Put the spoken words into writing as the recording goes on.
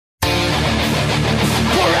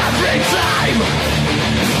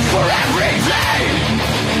every day.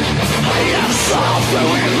 I am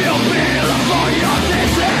suffering, you feel for your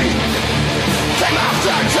disease. Time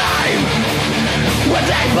after time, one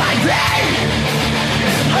day by day,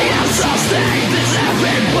 I am sustained this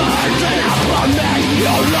heavy burden upon me.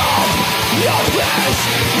 Your love, your face,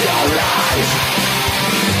 your eyes,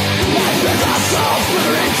 life is a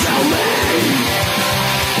suffering to me.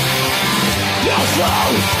 Your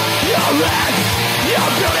soul, your red, your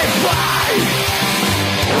beautified.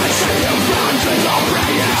 I send you hundreds of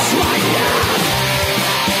prayers right now.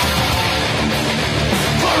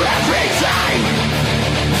 For every time,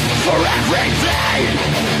 for every day,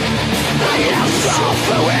 I am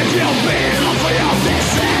suffering, you feel for your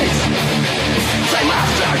disease. Time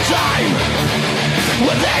after time,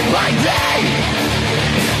 one day by day,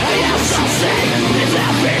 I am sustained with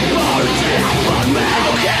every burden upon me.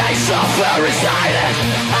 How can I suffer in silence?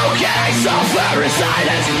 How can I suffer in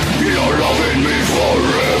silence? You're loving me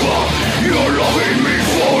forever. You're loving me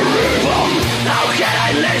forever. How can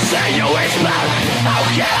I listen you whisper? How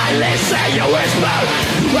can I listen you whisper?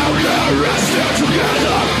 How can I rest here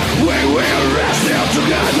together? We will rest here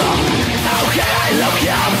together. How can I look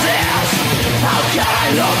your tears? How can I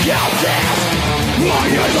look your tears? My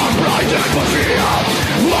eyes are blinded with fear.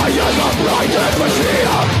 My eyes are blinded with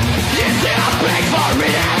fear. Is there a place for me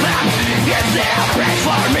in heaven? Is there a place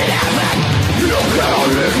for me in heaven? You cannot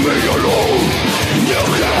leave me alone. You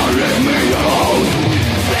cannot leave me alone.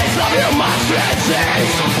 Please love you must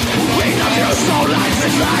resist. We love you so life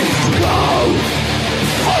is life to go.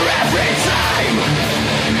 For every time,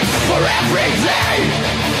 for every day,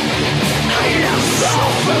 I am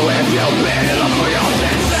suffering with you feel for your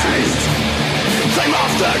disease. Time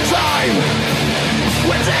after time,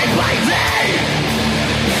 one day by day,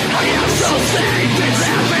 I am so sick with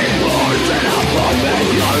every burden upon me.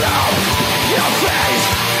 Your love, your face,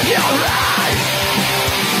 your eyes,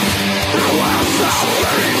 I am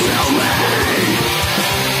suffering to me.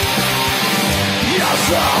 Your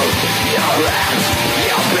soul, your hands,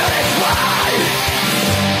 your beautified.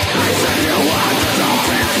 I send you wonders of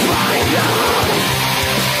this my God.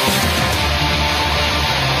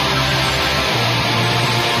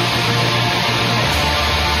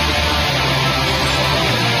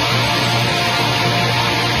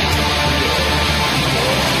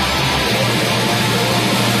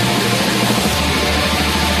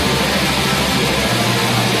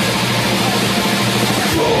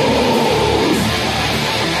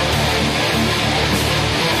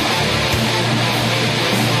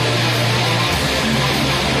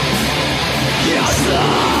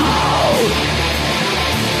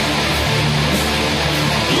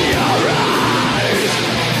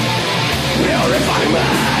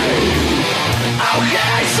 How can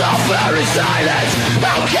I suffer in silence?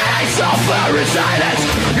 How can I suffer in silence?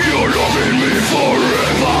 You're loving me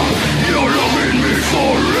forever. You're loving me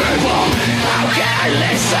forever. How can I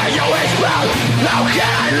listen you whisper? How can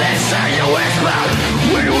I listen you whisper?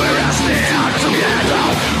 We will rest here together.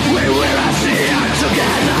 We will rest here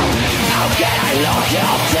together. How can I look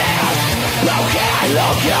your tears? How can I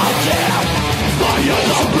look your tears? My eyes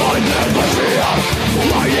are blinded by fear.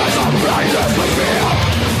 My eyes are blinded by fear.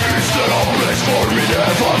 Is there a place for me in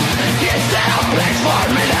heaven? Is there a place for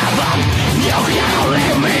me in heaven? You cannot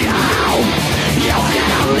leave me out. You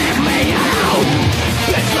cannot leave me out.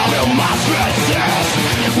 This love you must resist.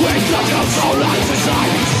 We love your soul life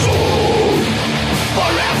inside your soul.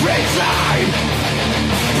 For every time,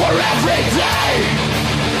 for every day,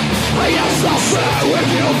 I am suffering with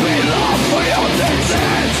you belong for your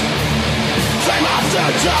disease. Time after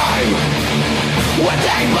time, one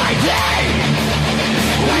day by day,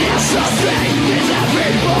 I am sustained with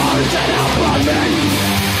every burden upon me.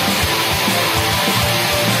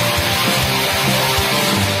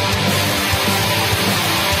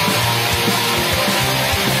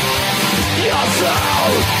 Your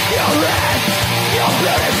soul, your red, your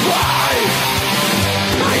beautified.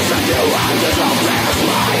 I send you hundreds of prayers,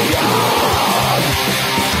 my God.